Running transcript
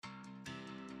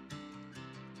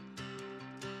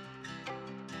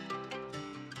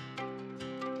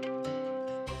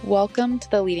Welcome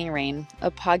to The Leading Rein, a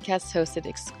podcast hosted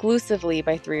exclusively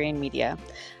by 3 Rein Media.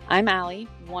 I'm Allie,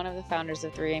 one of the founders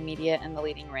of 3 Rein Media and The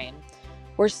Leading Rein.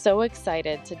 We're so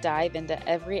excited to dive into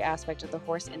every aspect of the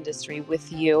horse industry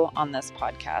with you on this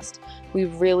podcast. We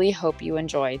really hope you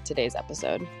enjoy today's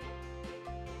episode.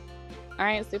 All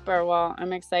right, super. Well,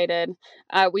 I'm excited.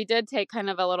 We did take kind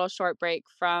of a little short break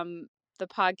from the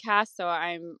podcast, so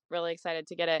I'm really excited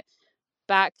to get it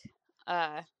back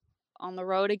on the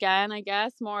road again, I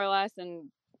guess, more or less, and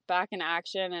back in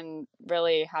action, and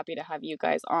really happy to have you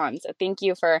guys on. So thank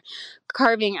you for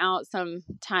carving out some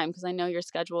time, because I know your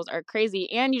schedules are crazy,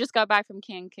 and you just got back from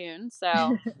Cancun,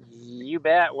 so. You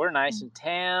bet. We're nice and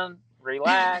tan,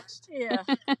 relaxed, Yeah.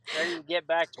 ready to get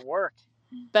back to work.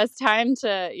 Best time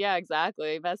to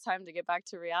get back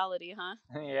to reality, huh?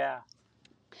 Yeah.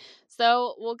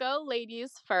 So we'll go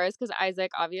ladies first, because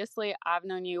Isaac, obviously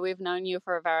we've known you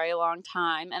for a very long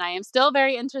time, and I am still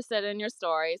very interested in your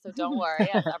story, so don't worry,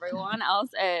 as everyone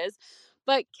else is.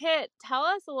 But Kit, tell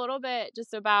us a little bit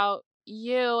just about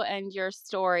you and your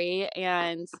story,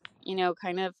 and,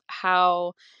 kind of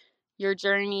how your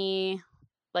journey,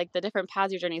 like the different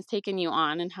paths your journey has taken you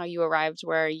on, and how you arrived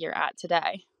where you're at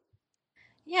today.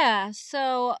 Yeah,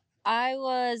 so I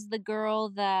was the girl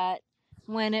that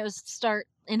when it was start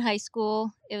in high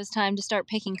school, it was time to start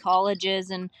picking colleges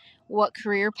and what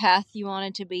career path you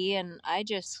wanted to be, and I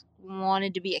just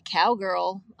wanted to be a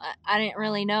cowgirl. I didn't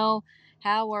really know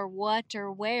how or what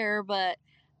or where, but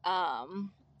and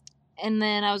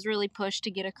then I was really pushed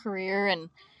to get a career,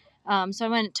 and so I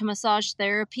went to massage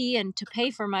therapy, and to pay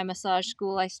for my massage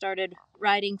school, I started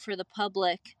riding for the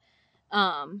public.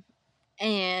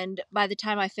 And by the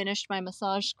time I finished my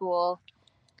massage school,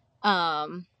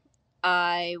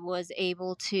 I was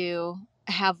able to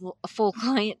have a full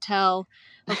clientele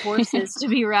of horses to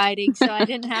be riding, so I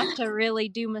didn't have to really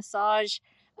do massage.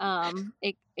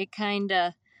 It kind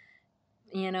of,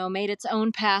 made its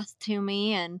own path to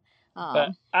me, and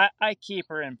But I keep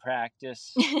her in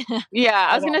practice. Yeah,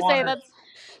 I was going to say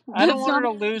I don't want her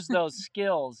to lose those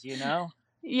skills,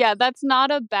 Yeah, that's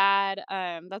not a bad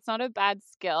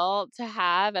skill to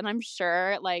have, and I'm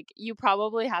sure you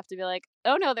probably have to be like,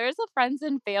 oh no, there's a friends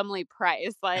and family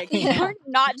price. You're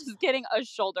not just getting a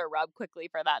shoulder rub quickly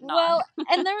for that knock. Well,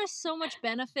 and there is so much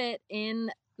benefit in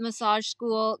massage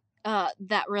school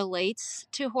that relates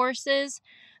to horses,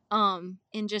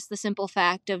 in just the simple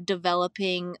fact of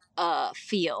developing a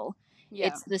feel. Yeah.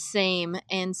 It's the same,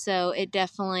 and so it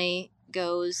definitely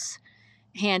goes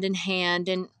hand in hand,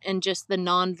 and just the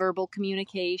nonverbal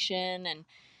communication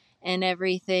and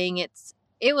everything.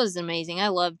 It was amazing. I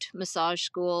loved massage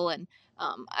school, and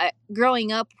I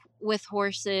growing up with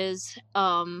horses.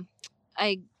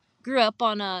 I grew up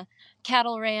on a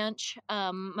cattle ranch.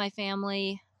 My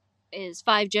family is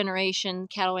 5-generation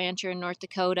cattle rancher in North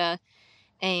Dakota,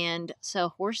 and so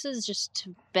horses just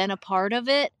have been a part of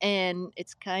it, and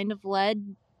it's kind of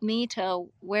led me to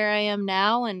where I am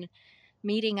now, and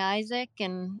meeting Isaac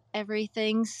and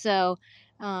everything. So,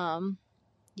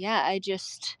 yeah, I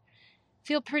just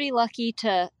feel pretty lucky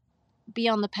to be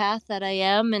on the path that I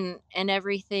am, and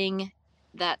everything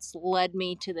that's led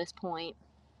me to this point.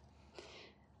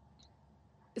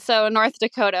 So North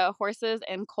Dakota, horses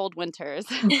and cold winters.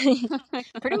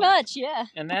 Pretty much, yeah.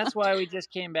 And that's why we just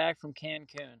came back from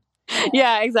Cancun.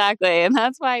 Yeah, exactly. And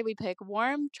that's why we pick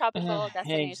warm tropical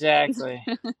destinations. Exactly.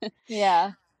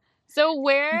 Yeah. So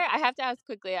I have to ask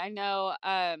quickly, I know,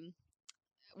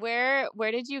 where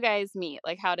did you guys meet?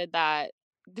 How did that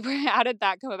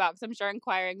come about? Because I'm sure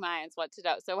inquiring minds want to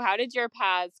know. So how did your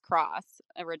paths cross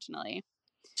originally?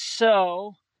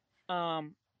 So,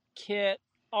 Kit,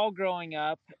 all growing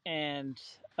up and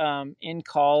in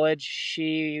college,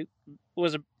 she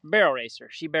was a barrel racer.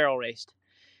 She barrel raced.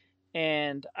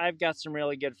 And I've got some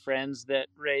really good friends that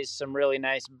raise some really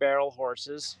nice barrel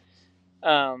horses.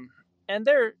 And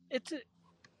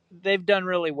they've done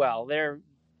really well. They're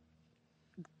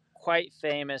quite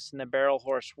famous in the barrel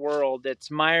horse world.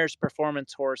 It's Myers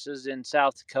Performance Horses in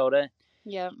South Dakota.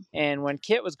 Yeah. And when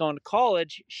Kit was going to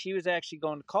college, she was actually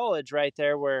going to college right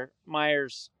there where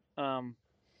Myers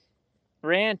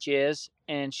ranch is,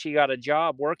 and she got a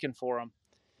job working for them.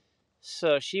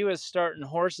 So she was starting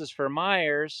horses for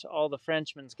Myers, all the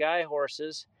Frenchman's Guy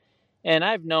horses. And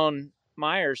I've known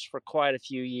Myers for quite a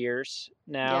few years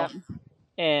now. Yep.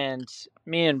 And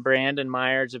me and Brandon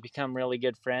Myers have become really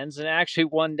good friends. And actually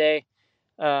one day,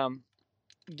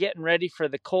 getting ready for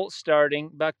the colt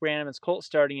starting, Buck Brannaman's colt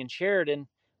starting in Sheridan,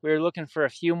 we were looking for a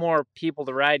few more people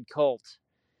to ride colt.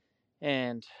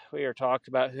 And we were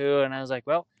talking about who, and I was like,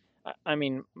 well, I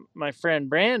mean, my friend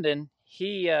Brandon,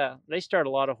 they start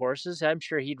a lot of horses. I'm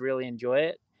sure he'd really enjoy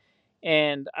it.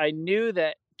 And I knew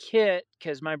that Kit,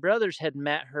 because my brothers had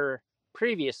met her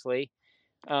previously.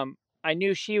 I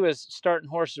knew she was starting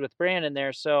horses with Brandon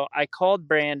there, so I called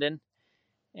Brandon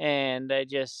and I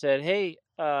just said, "Hey,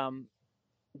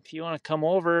 if you want to come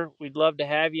over, we'd love to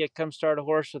have you come start a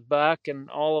horse with Buck and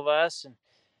all of us.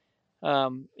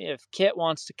 And if Kit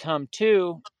wants to come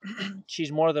too,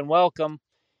 she's more than welcome."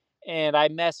 And I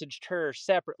messaged her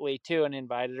separately too and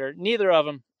invited her. Neither of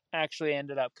them actually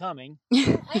ended up coming.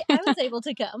 I was able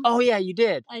to come. Oh yeah, you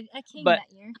did. I came But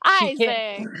that year. she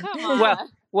can't. Isaac, come on.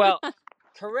 Well,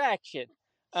 correction.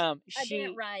 I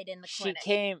didn't ride in the She clinic.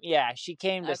 came. Yeah, she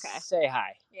came to Okay. say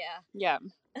hi. Yeah.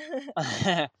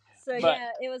 Yeah. So But- yeah,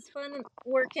 it was fun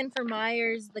working for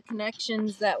Myers. The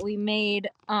connections that we made,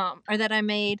 or that I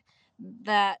made,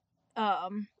 that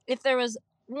if there was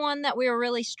one that we were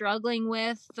really struggling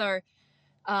with, or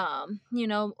you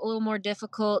know, a little more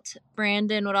difficult,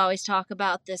 Brandon would always talk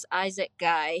about this Isaac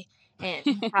guy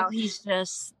and how he's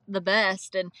just the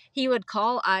best. And he would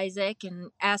call Isaac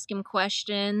and ask him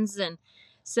questions. And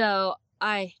so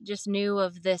I just knew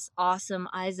of this awesome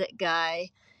Isaac guy.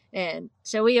 And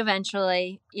so we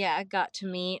eventually, yeah, got to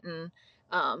meet, and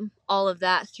all of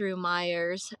that through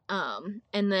Myers. And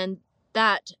then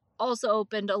that also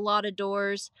opened a lot of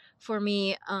doors for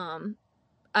me.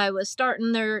 I was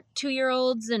starting their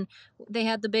 2-year-olds, and they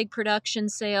had the big production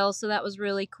sale, so that was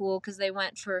really cool because they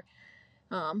went for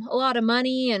a lot of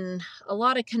money and a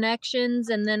lot of connections.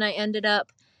 And then I ended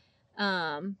up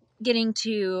getting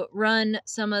to run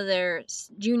some of their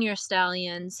junior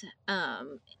stallions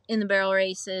in the barrel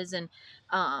races, and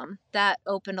that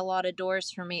opened a lot of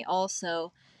doors for me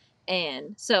also.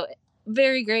 And so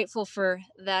very grateful for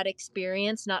that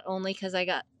experience, not only because I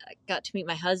got to meet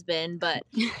my husband, but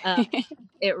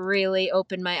it really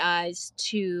opened my eyes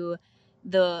to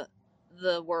the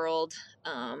world,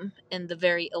 and the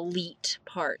very elite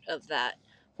part of that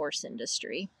horse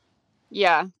industry.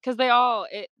 Yeah, because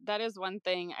that is one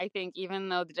thing. I think even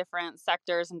though the different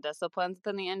sectors and disciplines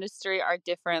within the industry are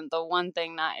different, the one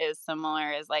thing that is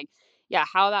similar is like, yeah,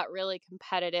 how that really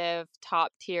competitive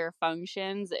top tier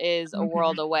functions is a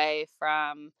world away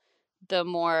from the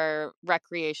more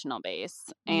recreational base.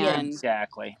 And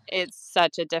exactly. it's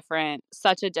such a different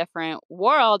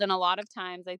world. And a lot of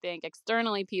times I think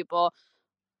externally people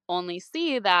only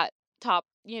see that top,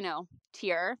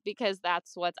 tier because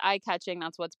that's what's eye catching,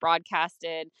 that's what's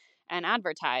broadcasted and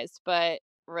advertised. But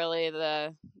really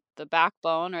the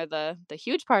backbone or the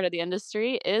huge part of the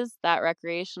industry is that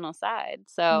recreational side.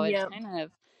 So Yep.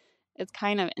 it's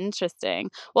kind of interesting.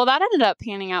 Well, that ended up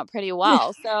panning out pretty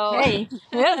well. So Hey,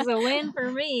 that was a win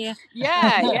for me.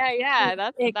 yeah.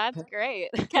 That's great.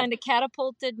 Kind of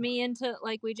catapulted me into,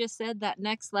 like we just said, that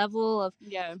next level of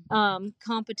Yeah.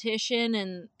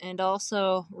 competition, and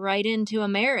also right into a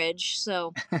marriage.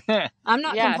 So I'm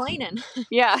not complaining.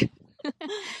 Yeah.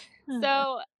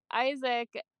 So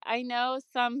Isaac, I know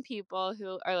some people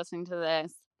who are listening to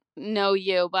this know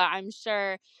you, but I'm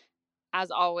sure, as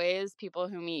always, people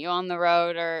who meet you on the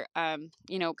road or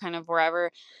kind of wherever.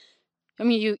 I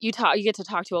mean, you get to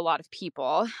talk to a lot of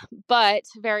people, but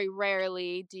very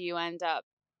rarely do you end up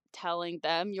telling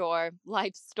them your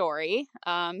life story.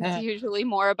 It's usually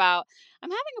more about,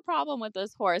 I'm having a problem with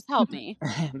this horse, help me.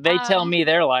 They tell me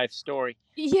their life story.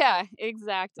 Yeah,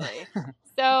 exactly.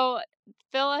 So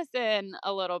fill us in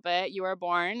a little bit. You were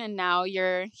born and now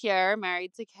you're here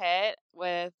married to Kit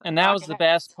with And that was the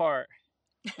best part.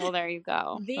 Well, there you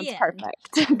go. The That's end.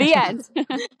 perfect. The end.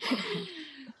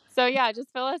 So yeah,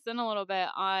 just fill us in a little bit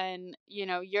on,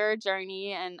 your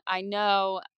journey. And I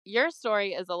know your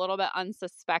story is a little bit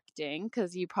unsuspecting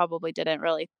because you probably didn't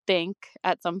really think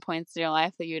at some points in your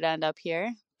life that you'd end up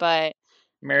here. But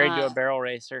married to a barrel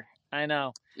racer. I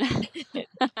know.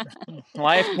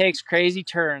 Life takes crazy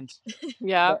turns.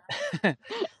 Yeah.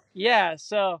 Yeah.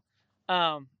 So,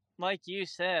 like you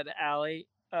said, Allie,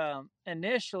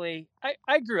 initially,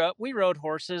 I grew up, we rode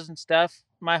horses and stuff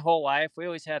my whole life. We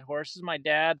always had horses. My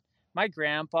dad, my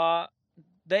grandpa,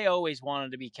 they always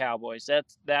wanted to be cowboys.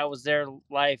 That was their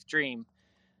life dream.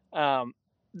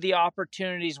 The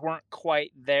opportunities weren't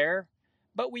quite there,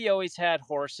 but we always had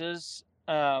horses.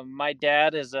 My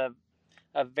dad is a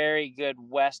very good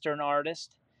Western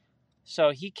artist.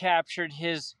 So he captured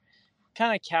his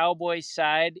kind of cowboy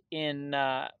side in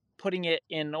putting it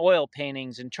in oil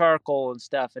paintings and charcoal and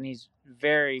stuff. And he's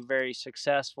very, very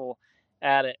successful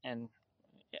at it. And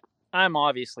I'm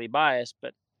obviously biased,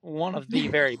 but one of the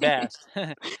very best.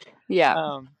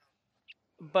 Yeah.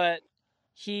 But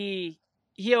he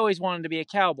always wanted to be a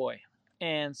cowboy.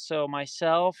 And so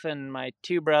myself and my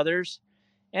two brothers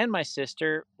and my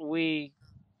sister, we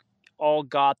all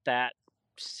got that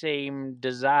same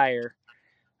desire.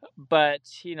 But,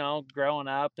 growing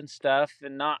up and stuff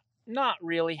and not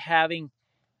really having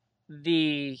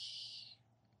the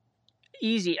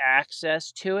easy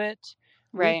access to it.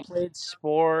 We Right. played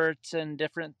sports and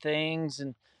different things,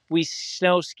 and we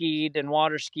snow skied and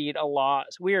water skied a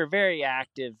lot. So we were very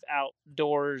active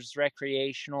outdoors,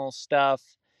 recreational stuff,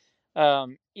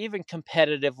 even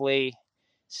competitively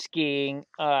skiing.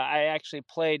 I actually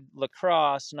played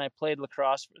lacrosse, and I played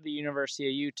lacrosse for the University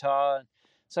of Utah.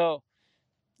 So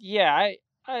yeah,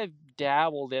 I've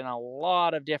dabbled in a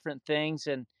lot of different things,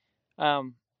 and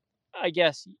um, I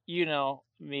guess you know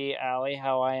me, Allie,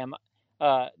 how I am.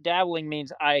 Dabbling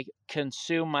means I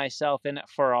consume myself in it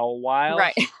for a while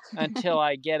Right. until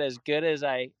I get as good as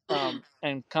I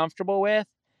am comfortable with,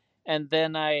 and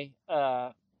then I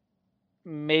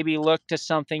maybe look to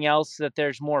something else that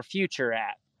there's more future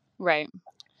at. Right.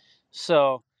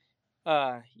 So,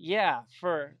 yeah,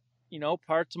 for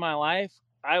parts of my life,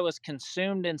 I was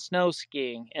consumed in snow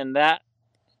skiing, and that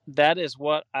is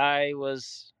what I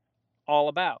was all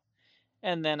about.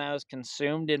 And then I was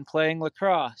consumed in playing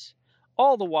lacrosse.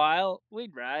 All the while,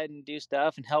 we'd ride and do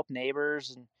stuff and help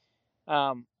neighbors. And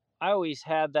I always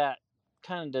had that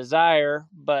kind of desire,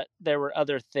 but there were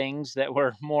other things that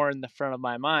were more in the front of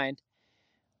my mind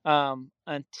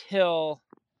until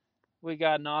we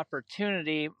got an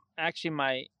opportunity. Actually,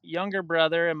 my younger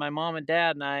brother and my mom and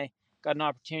dad and I got an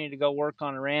opportunity to go work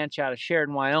on a ranch out of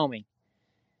Sheridan, Wyoming.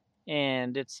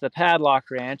 And it's the Padlock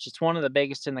Ranch. It's one of the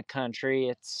biggest in the country.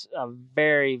 It's a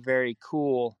very, very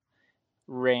cool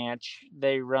ranch.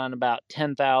 They run about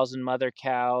 10,000 mother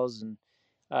cows and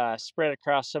spread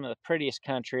across some of the prettiest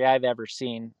country I've ever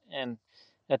seen. And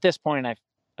at this point,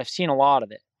 I've seen a lot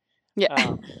of it.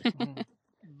 Yeah.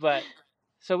 But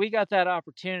so we got that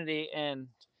opportunity, and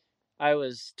I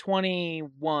was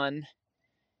 21,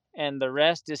 and the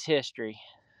rest is history.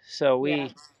 So Yeah.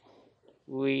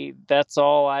 we that's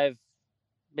all I've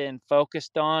been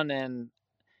focused on, and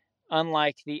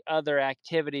unlike the other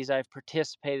activities I've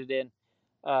participated in,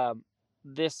 um,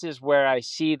 this is where I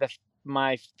see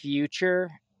my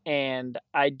future, and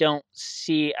I don't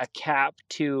see a cap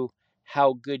to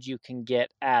how good you can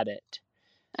get at it.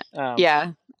 Um,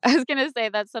 Yeah. I was gonna say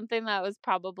that's something that was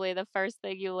probably the first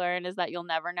thing you learn is that you'll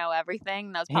never know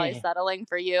everything. That's probably settling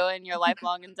for you in your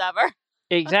lifelong endeavor.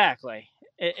 exactly,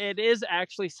 it is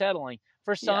actually settling.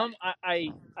 For Yeah. some,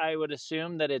 I would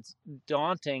assume that it's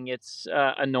daunting, it's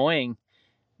annoying,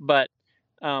 but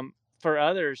for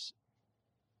others,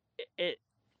 it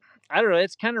I don't know.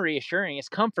 It's kind of reassuring. It's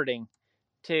comforting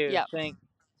to Yep. think,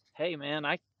 hey, man,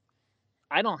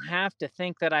 I don't have to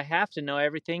think that I have to know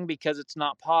everything because it's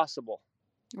not possible.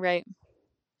 Right.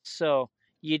 So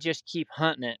you just keep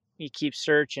hunting it. You keep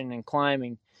searching and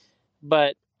climbing.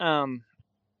 But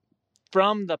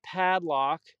from the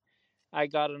Padlock, I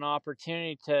got an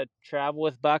opportunity to travel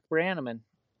with Buck Brannaman,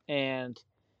 and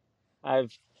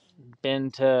I've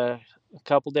been to a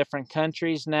couple different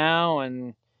countries now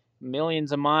and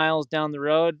millions of miles down the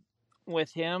road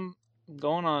with him,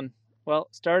 going on, well,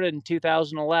 it started in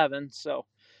 2011, so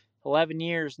 11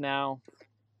 years now.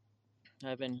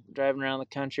 I've been driving around the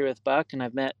country with Buck, and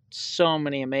I've met so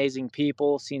many amazing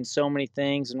people, seen so many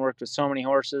things, and worked with so many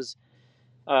horses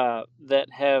that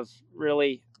have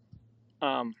really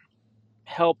um,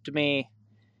 helped me.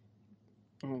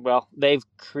 Well, they've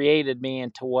created me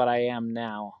into what I am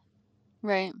now.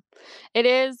 Right. It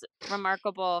is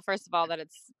remarkable, first of all, that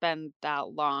it's been that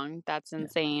long. That's Yeah,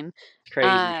 insane. it's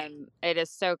crazy. It is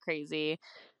so crazy.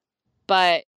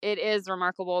 But it is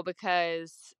remarkable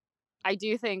because I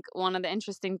do think one of the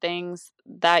interesting things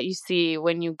that you see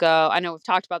when you go, I know we've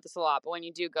talked about this a lot, but when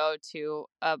you do go to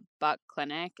a buck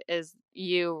clinic, is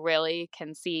you really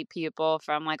can see people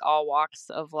from like all walks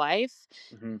of life,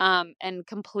 Hmm. and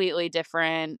completely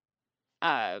different,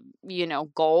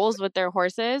 goals with their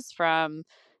horses, from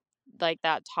like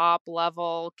that top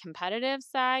level competitive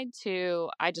side to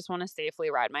I just want to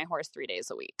safely ride my horse 3 days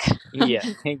a week. Yeah,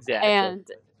 exactly. and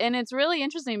and it's really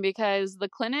interesting because the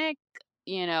clinic,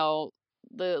 you know,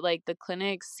 the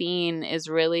clinic scene is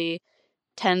really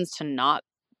tends to not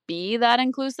be that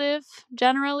inclusive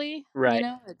generally. Right.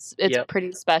 It's Yep.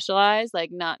 pretty specialized.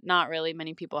 Like not really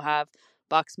many people have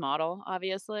Buck's model,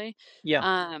 obviously. Yeah.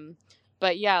 Um,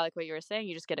 but yeah, like what you were saying,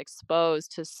 you just get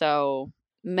exposed to so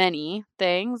many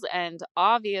things, and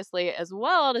obviously as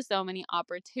well to so many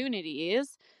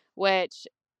opportunities, which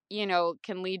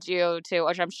can lead you to,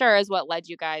 which I'm sure is what led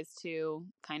you guys to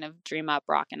kind of dream up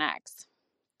Rockin X.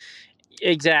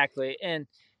 Exactly. And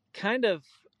kind of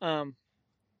um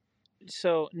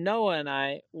so Noah and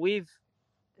I, we're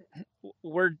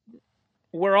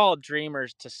we're all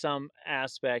dreamers to some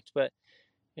aspect, but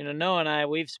Noah and I,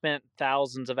 we've spent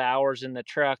thousands of hours in the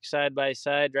truck side by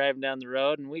side driving down the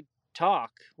road, and we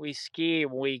talk, we ski,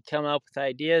 we come up with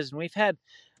ideas, and we've had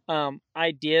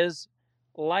ideas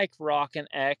like Rockin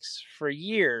X for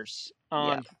years Yeah.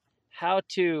 on how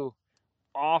to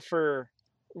offer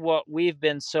what we've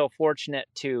been so fortunate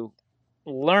to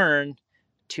learn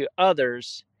to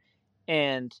others.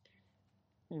 And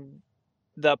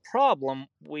the problem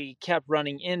we kept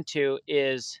running into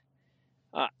is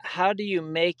how do you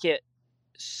make it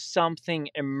something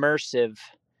immersive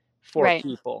for Right.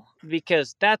 people?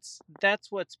 Because that's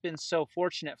what's been so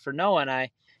fortunate for Noah and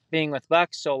I, being with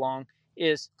Buck so long,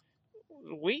 is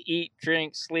we eat,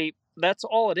 drink, sleep. That's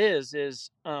all it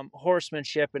is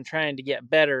horsemanship and trying to get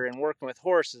better and working with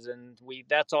horses, and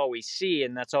that's all we see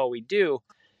and that's all we do.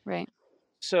 Right.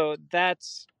 So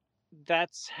that's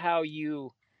how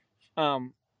you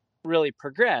um, really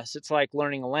progress. It's like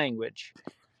learning a language.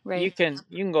 Right. You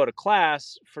can go to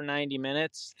class for 90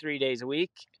 minutes 3 days a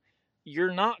week.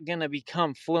 You're not going to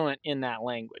become fluent in that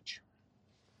language.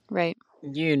 Right.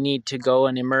 You need to go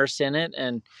and immerse in it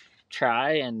and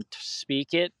try and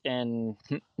speak it and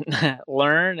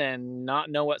learn and not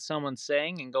know what someone's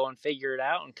saying and go and figure it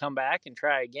out and come back and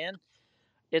try again.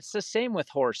 It's the same with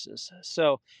horses.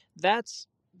 So that's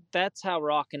how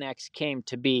Rockin' X came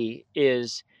to be,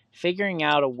 is figuring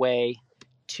out a way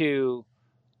to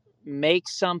make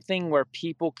something where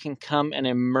people can come and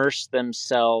immerse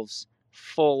themselves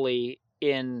fully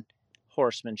in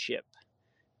horsemanship,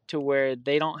 to where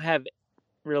they don't have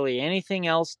really anything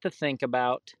else to think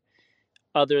about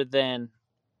other than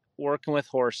working with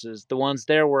horses, the ones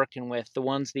they're working with, the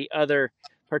ones the other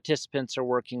participants are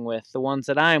working with, the ones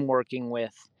that I'm working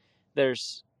with.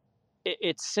 There's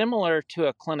it's similar to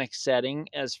a clinic setting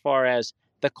as far as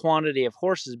the quantity of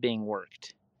horses being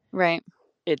worked. Right.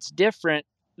 It's different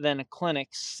than a clinic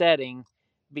setting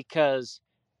because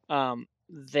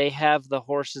they have the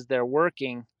horses they're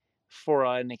working for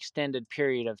an extended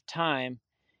period of time,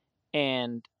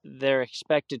 and they're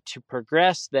expected to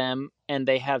progress them, and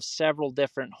they have several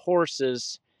different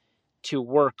horses to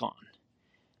work on,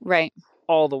 Right.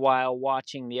 all the while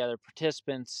watching the other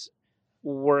participants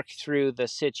work through the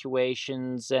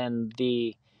situations and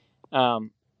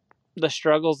um, the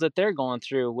struggles that they're going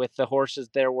through with the horses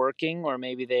they're working, or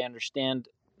maybe they understand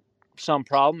some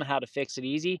problem, how to fix it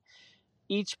easy.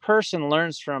 Each person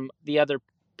learns from the other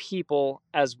people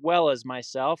as well as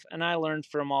myself, and I learned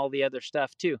from all the other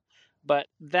stuff too. But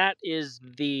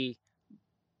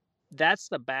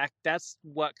that's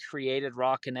what created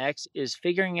Rockin' X, is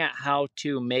figuring out how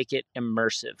to make it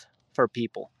immersive for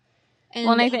people.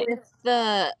 Well, and And I think, with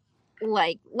the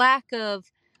lack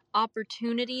of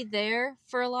opportunity there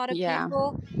for a lot of yeah.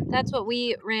 people, that's what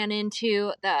we ran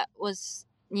into that was,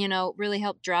 really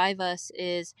helped drive us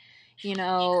is,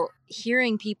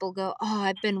 hearing people go, "Oh,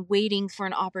 I've been waiting for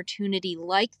an opportunity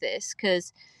like this,"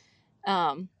 cuz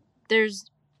there's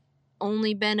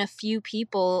only been a few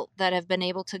people that have been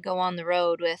able to go on the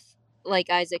road with like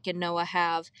Isaac and Noah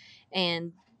have,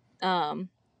 and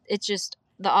it's just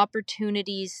the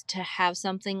opportunities to have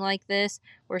something like this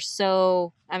were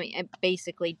so, I mean, it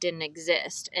basically didn't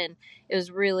exist, and it was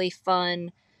really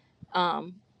fun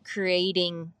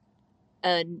creating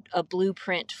a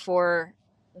blueprint for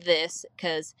this,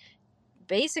 because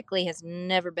basically has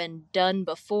never been done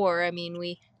before. I mean,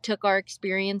 we took our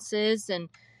experiences and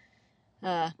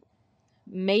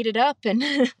made it up and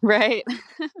Right.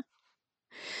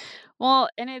 Well,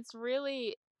 and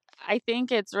I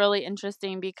think it's really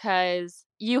interesting because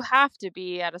you have to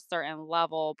be at a certain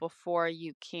level before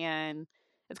you can.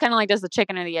 It's kind of like, does the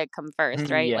chicken or the egg come first,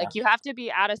 right? Yeah, Like, you have to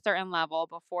be at a certain level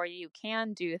before you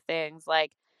can do things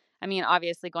like, I mean,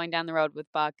 obviously going down the road with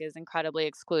Buck is incredibly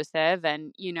exclusive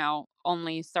and,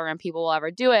 only certain people will ever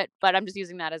do it. But I'm just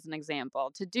using that as an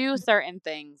example. To do certain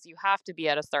things, you have to be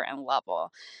at a certain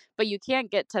level, but you can't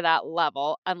get to that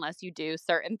level unless you do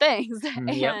certain things.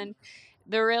 yep, And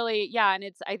they're really, yeah, and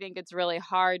I think it's really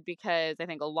hard because I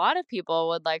think a lot of people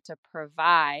would like to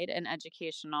provide an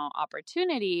educational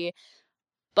opportunity,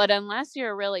 but unless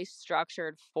you're really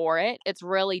structured for it, it's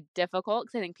really difficult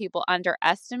because I think people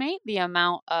underestimate the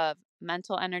amount of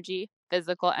mental energy,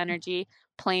 physical energy,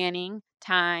 planning,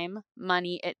 time,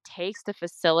 money it takes to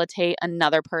facilitate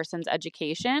another person's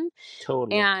education.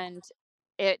 totally. And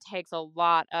it takes a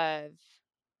lot of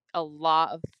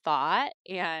thought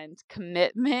and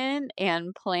commitment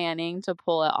and planning to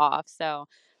pull it off. So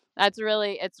it's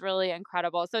really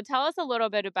incredible. So tell us a little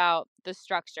bit about the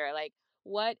structure. Like,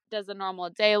 what does a normal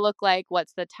day look like?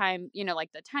 What's the time,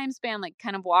 like the time span? Like,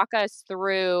 kind of walk us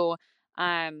through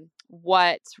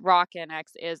what Rockin'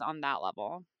 X is on that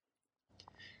level.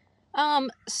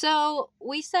 So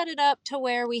we set it up to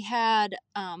where we had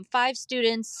 5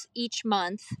 students each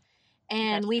month, Okay.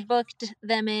 and we booked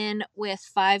them in with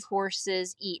 5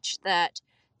 horses each that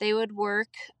they would work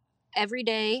every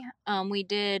day.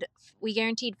 We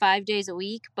guaranteed 5 days a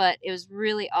week, but it was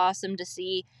really awesome to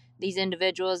see these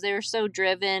individuals. They were so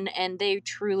driven and they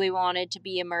truly wanted to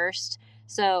be immersed.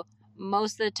 So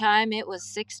most of the time it was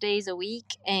 6 days a week,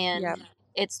 and Yep.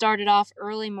 it started off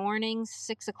early mornings,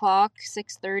 6 o'clock,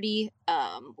 6:30.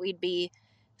 We'd be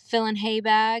filling hay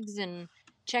bags and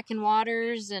checking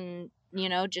waters, and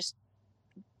just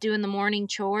doing the morning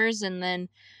chores, and then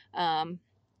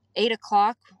 8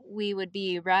 o'clock we would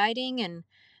be riding, and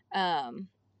um,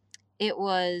 it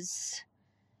was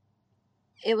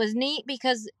it was neat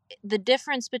because the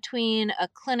difference between a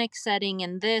clinic setting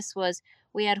and this was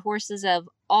we had horses of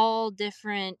all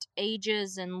different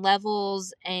ages and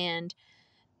levels, and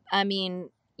I mean,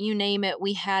 you name it,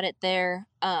 we had it there.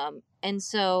 And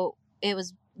so it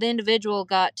was the individual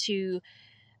got to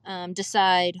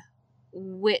decide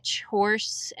which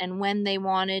horse and when they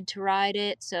wanted to ride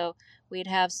it. So we'd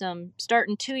have some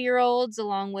starting 2-year-olds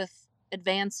along with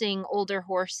advancing older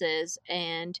horses.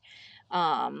 And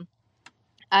um,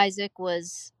 Isaac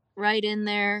was right in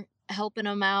there helping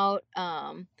them out.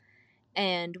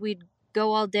 And we'd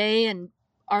go all day, and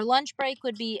our lunch break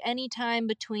would be any time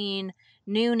between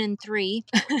noon and 3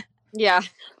 Yeah.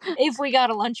 if we got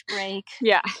a lunch break.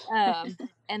 Yeah.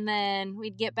 And then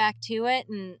we'd get back to it,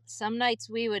 and some nights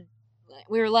we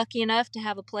were lucky enough to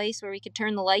have a place where we could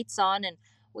turn the lights on, and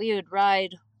we would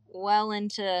ride well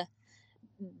into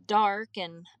dark.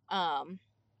 And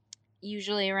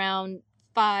usually around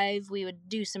 5 we would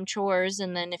do some chores,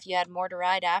 and then if you had more to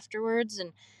ride afterwards.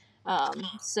 And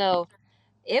so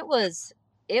it was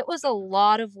it was a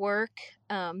lot of work.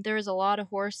 There was a lot of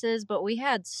horses, but we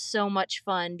had so much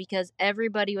fun because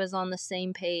everybody was on the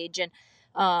same page.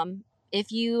 And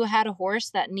if you had a horse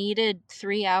that needed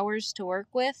 3 hours to work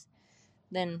with,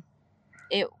 then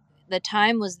it the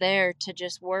time was there to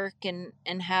just work and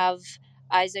have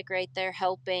Isaac right there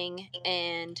helping.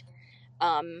 And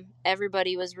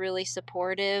everybody was really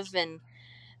supportive, and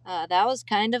that was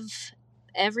kind of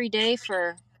every day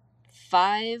for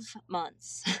 5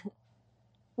 months.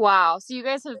 Wow. So you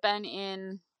guys have been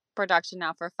in production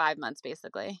now for 5 months,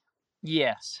 basically.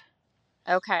 Yes.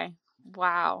 Okay.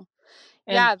 Wow.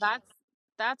 And Yeah,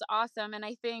 that's awesome. And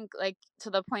I think, like,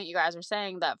 to the point you guys are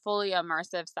saying, that fully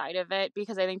immersive side of it,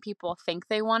 because I think people think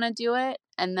they want to do it,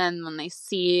 and then when they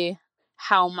see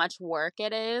how much work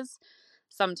it is,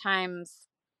 sometimes,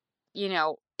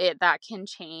 it that can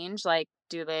change, like,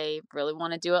 do they really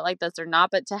want to do it like this or not?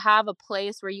 But to have a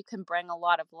place where you can bring a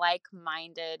lot of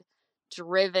like-minded,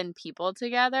 driven people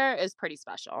together is pretty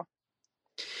special.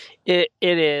 it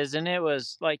is, and it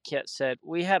was like Kit said,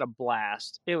 we had a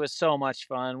blast. It was so much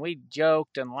fun. We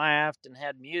joked and laughed and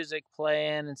had music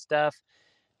playing and stuff,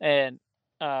 and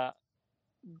uh,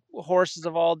 horses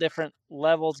of all different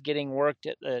levels getting worked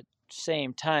at the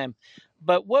same time.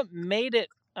 But what makes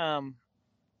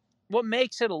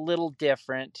it a little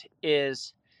different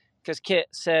is because Kit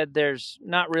said there's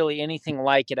not really anything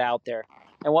like it out there,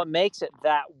 and what makes it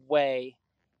that way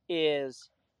is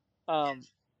um,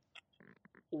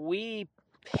 we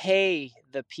pay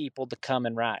the people to come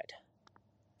and ride.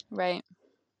 Right.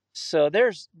 So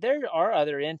there are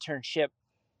other internship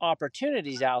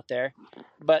opportunities out there,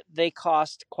 but they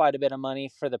cost quite a bit of money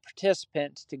for the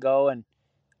participant to go and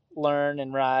learn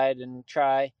and ride and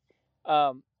try.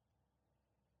 Um,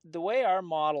 the way our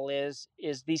model is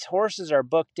these horses are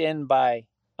booked in by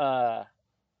uh,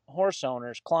 horse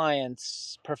owners,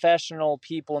 clients, professional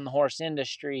people in the horse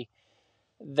industry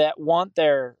that want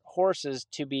their horses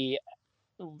to be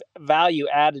value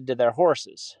added to their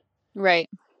horses. Right.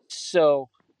 So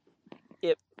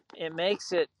it it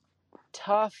makes it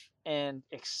tough and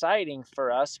exciting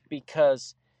for us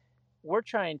because we're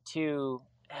trying to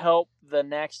help the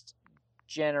next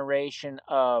generation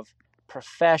of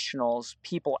professionals,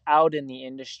 people out in the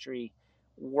industry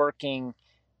working,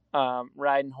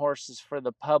 riding horses for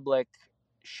the public,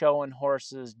 showing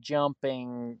horses,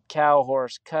 jumping, cow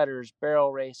horse cutters,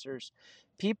 barrel racers,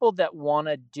 people that want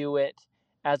to do it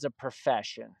as a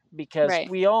profession. Because Right.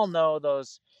 we all know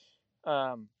those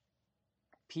um,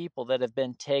 people that have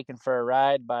been taken for a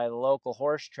ride by the local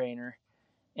horse trainer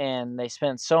and they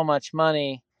spent so much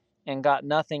money and got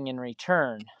nothing in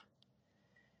return.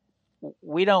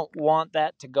 We don't want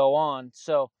that to go on.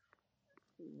 So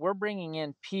we're bringing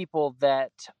in people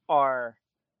that are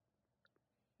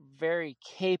very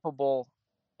capable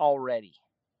already.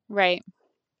 Right.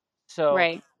 So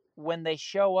Right. when they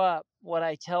show up, what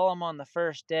I tell them on the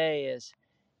first day is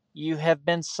you have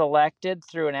been selected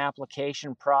through an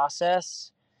application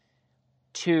process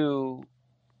to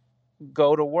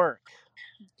go to work.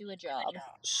 Do a job.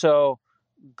 So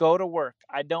go to work.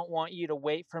 I don't want you to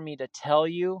wait for me to tell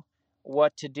you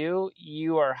what to do.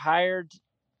 You are hired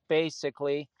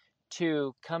basically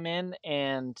to come in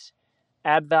and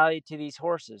add value to these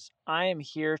horses. I am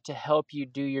here to help you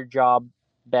do your job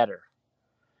better.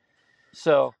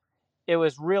 So it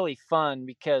was really fun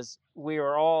because we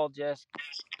were all just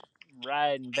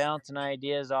riding, bouncing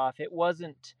ideas off. It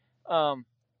wasn't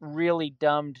really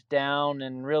dumbed down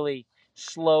and really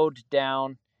slowed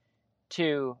down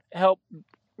to help,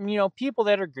 people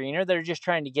that are greener that are just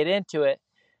trying to get into it.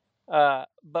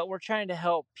 But we're trying to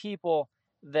help people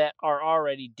that are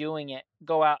already doing it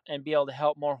go out and be able to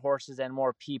help more horses and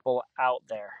more people out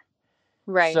there.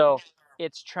 Right. So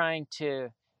it's trying to,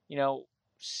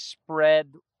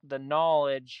 spread the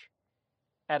knowledge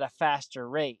at a faster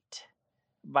rate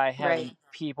by having Right.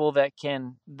 people that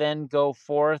can then go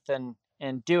forth and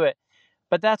do it.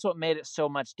 But that's what made it so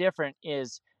much different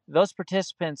is those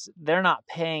participants, they're not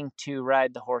paying to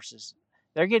ride the horses.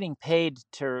 They're getting paid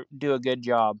to do a good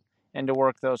job and to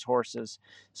work those horses.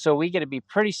 So we get to be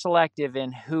pretty selective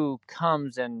in who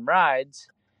comes and rides.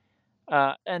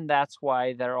 And that's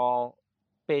why they're all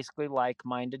basically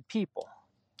like-minded people.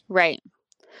 Right.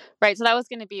 Right. So that was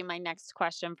going to be my next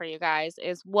question for you guys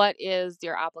is what is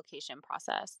your application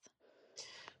process?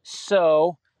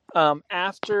 So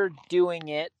after doing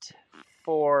it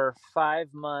for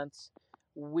 5 months,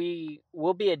 we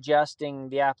will be adjusting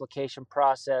the application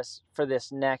process for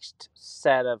this next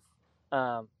set of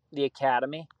the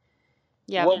academy.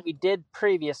 Yeah. What we did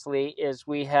previously is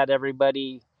we had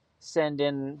everybody send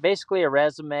in basically a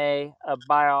resume, a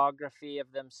biography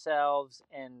of themselves,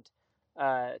 and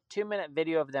a 2-minute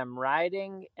video of them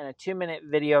riding and a 2-minute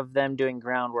video of them doing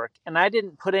groundwork. And I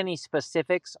didn't put any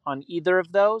specifics on either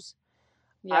of those.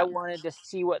 I Yeah. wanted to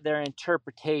see what their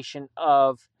interpretation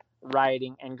of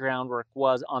riding and groundwork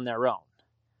was on their own.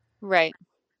 Right.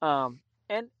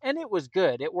 And it was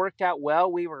good. It worked out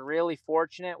well. We were really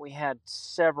fortunate. We had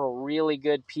several really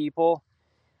good people.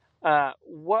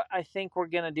 What I think we're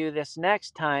going to do this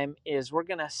next time is we're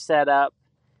going to set up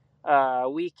a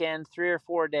weekend, 3 or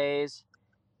 4 days,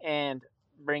 and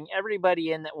bring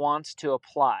everybody in that wants to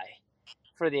apply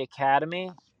for the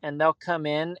academy. And they'll come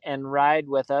in and ride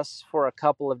with us for a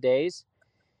couple of days.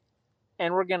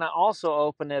 And we're going to also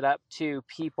open it up to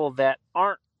people that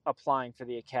aren't applying for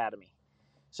the academy.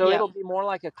 So Yeah. it'll be more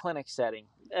like a clinic setting.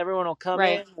 Everyone will come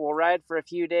Right. in, we'll ride for a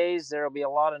few days. There will be a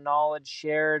lot of knowledge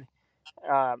shared,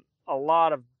 a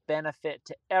lot of benefit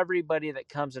to everybody that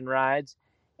comes and rides.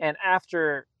 And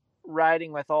after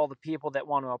riding with all the people that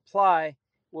want to apply,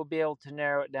 we'll be able to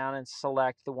narrow it down and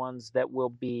select the ones that will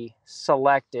be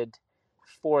selected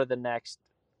for the next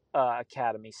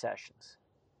academy sessions.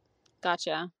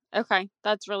 Gotcha. Okay.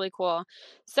 That's really cool.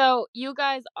 So you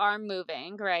guys are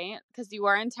moving, right? Because you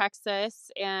are in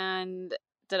Texas and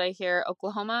did I hear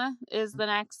Oklahoma is the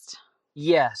next?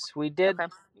 Yes, we did.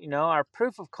 Okay. Our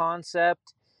proof of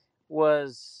concept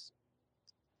was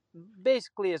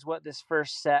basically is what this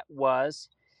first set was.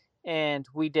 And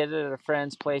we did it at a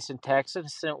friend's place in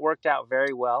Texas, and it worked out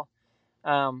very well.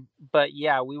 But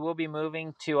yeah, we will be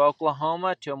moving to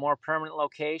Oklahoma to a more permanent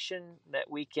location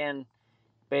that we can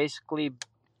basically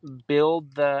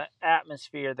build the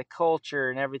atmosphere, the culture,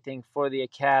 and everything for the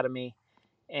academy,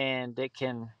 and it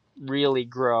can really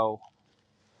grow.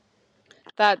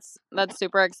 That's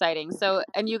super exciting. So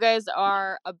and you guys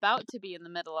are about to be in the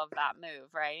middle of that move,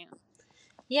 right?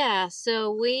 Yeah,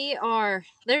 so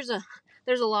there's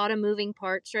a lot of moving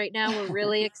parts right now. We're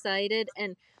really excited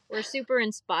and we're super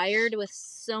inspired with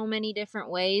so many different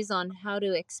ways on how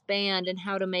to expand and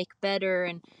how to make better.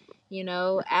 And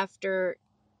after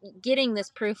getting this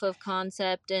proof of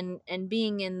concept and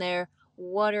being in there,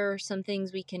 what are some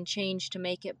things we can change to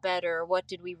make it better? What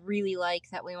did we really like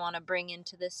that we want to bring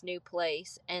into this new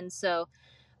place? And so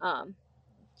um,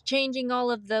 changing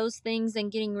all of those things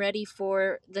and getting ready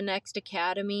for the next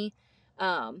academy.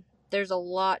 There's a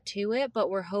lot to it, but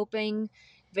we're hoping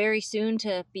very soon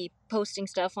to be posting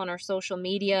stuff on our social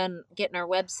media and getting our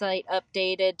website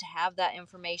updated to have that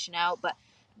information out. But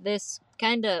this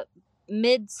kind of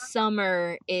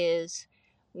midsummer is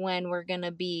when we're going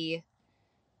to be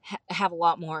have a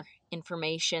lot more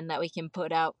information that we can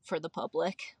put out for the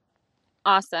public.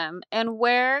 Awesome. And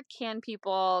where can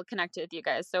people connect with you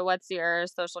guys? So what's your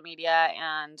social media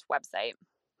and website?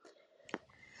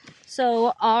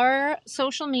 So our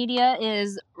social media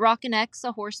is Rockin' X,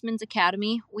 a Horseman's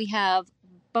Academy. We have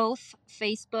both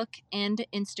Facebook and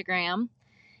Instagram.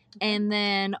 And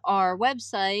then our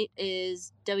website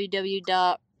is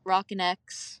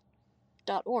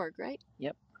rockinx.org, right?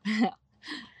 Yep. And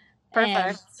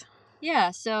Perfect.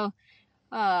 yeah, so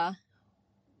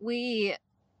we,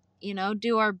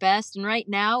 do our best. And right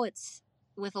now it's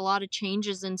with a lot of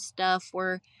changes and stuff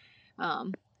where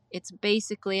it's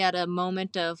basically at a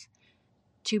moment of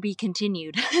to be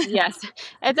continued. Yes.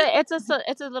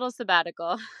 It's a little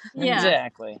sabbatical. Yeah.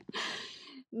 Exactly.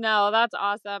 No, that's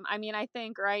awesome. I mean, I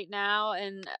think right now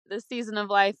in the season of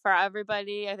life for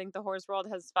everybody, I think the horse world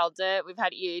has felt it. We've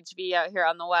had EHV out here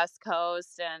on the West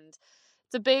Coast, and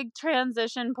it's a big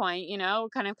transition point,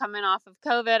 kind of coming off of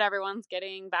COVID. Everyone's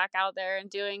getting back out there and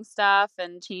doing stuff,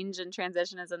 and change and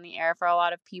transition is in the air for a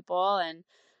lot of people. And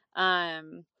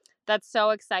um, that's so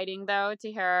exciting, though,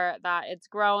 to hear that it's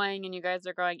growing and you guys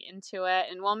are growing into it.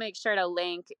 And we'll make sure to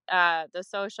link the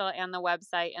social and the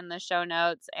website in the show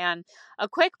notes. And a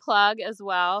quick plug as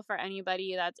well for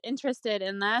anybody that's interested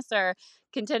in this or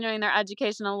continuing their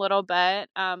education a little bit.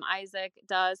 Isaac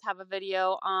does have a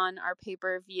video on our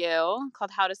pay-per-view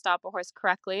called How to Stop a Horse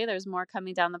Correctly. There's more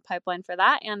coming down the pipeline for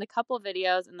that, and a couple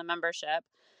videos in the membership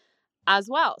as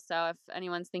well. So if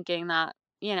anyone's thinking that,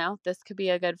 this could be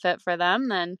a good fit for them,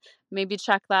 then maybe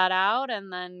check that out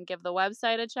and then give the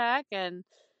website a check. And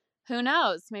who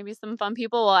knows, maybe some fun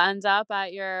people will end up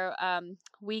at your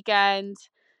weekend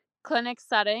clinic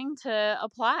setting to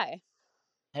apply.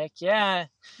 Heck yeah.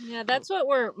 Yeah, that's what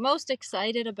we're most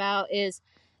excited about, is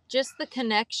just the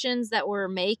connections that we're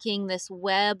making, this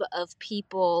web of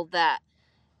people that,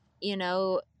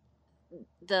 the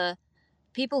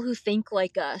people who think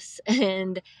like us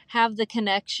and have the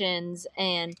connections.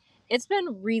 And it's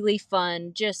been really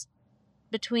fun just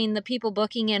between the people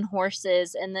booking in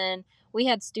horses, and then we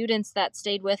had students that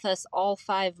stayed with us all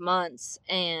 5 months,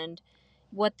 and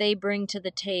what they bring to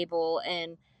the table,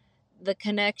 and the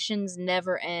connections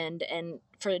never end. And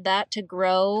for that to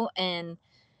grow, and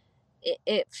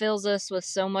it fills us with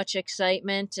so much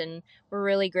excitement. And we're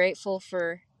really grateful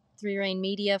for Three Rein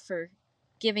Media for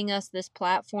giving us this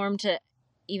platform to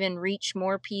even reach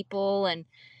more people, and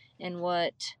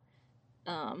what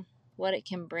it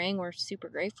can bring. We're super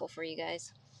grateful for you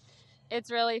guys. It's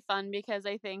really fun because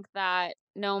I think that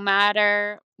no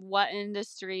matter what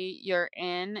industry you're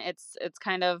in, it's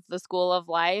kind of the school of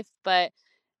life, but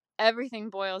everything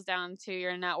boils down to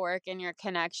your network and your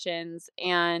connections.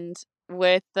 And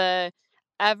with the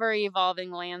ever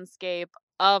evolving landscape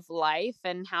of life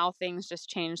and how things just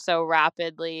change so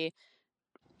rapidly,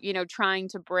 trying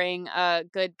to bring a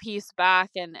good piece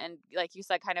back, and like you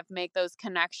said, kind of make those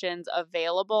connections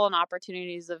available and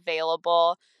opportunities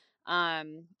available,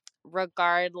 um,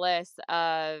 regardless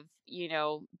of,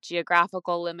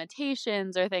 geographical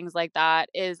limitations or things like that,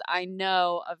 is, I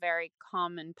know, a very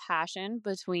common passion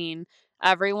between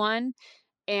everyone.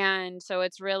 And so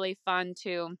it's really fun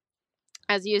to,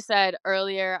 as you said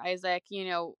earlier, Isaac,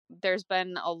 there's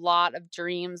been a lot of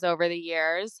dreams over the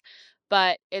years,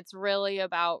 but it's really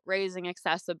about raising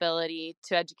accessibility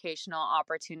to educational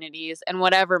opportunities, and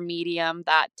whatever medium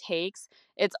that takes,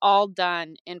 it's all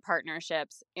done in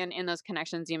partnerships and in those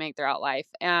connections you make throughout life.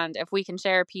 And if we can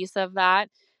share a piece of that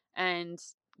and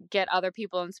get other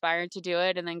people inspired to do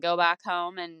it and then go back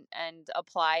home and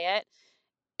apply it,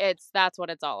 that's what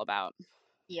it's all about.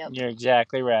 Yep. You're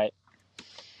exactly right.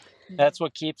 That's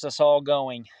what keeps us all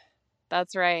going.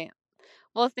 That's right.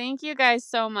 Well, thank you guys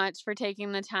so much for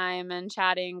taking the time and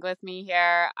chatting with me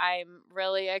here. I'm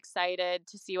really excited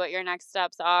to see what your next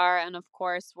steps are. And of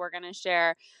course, we're going to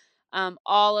share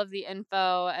all of the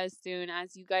info as soon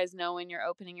as you guys know when you're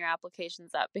opening your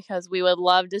applications up, because we would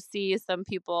love to see some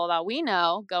people that we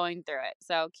know going through it.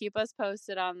 So keep us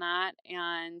posted on that.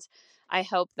 And I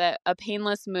hope that a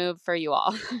painless move for you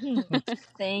all.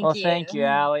 Thank you. Thank you,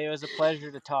 Allie. It was a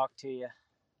pleasure to talk to you.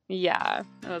 Yeah,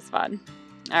 it was fun.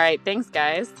 All right. Thanks,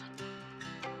 guys.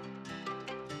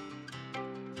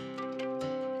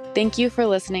 Thank you for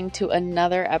listening to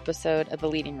another episode of The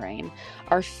Leading Rein.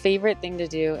 Our favorite thing to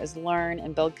do is learn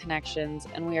and build connections,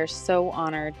 and we are so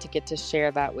honored to get to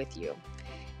share that with you.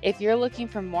 If you're looking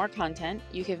for more content,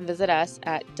 you can visit us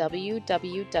at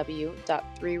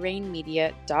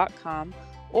www.threereinmedia.com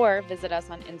or visit us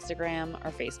on Instagram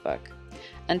or Facebook.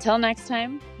 Until next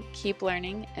time, keep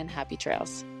learning and happy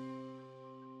trails.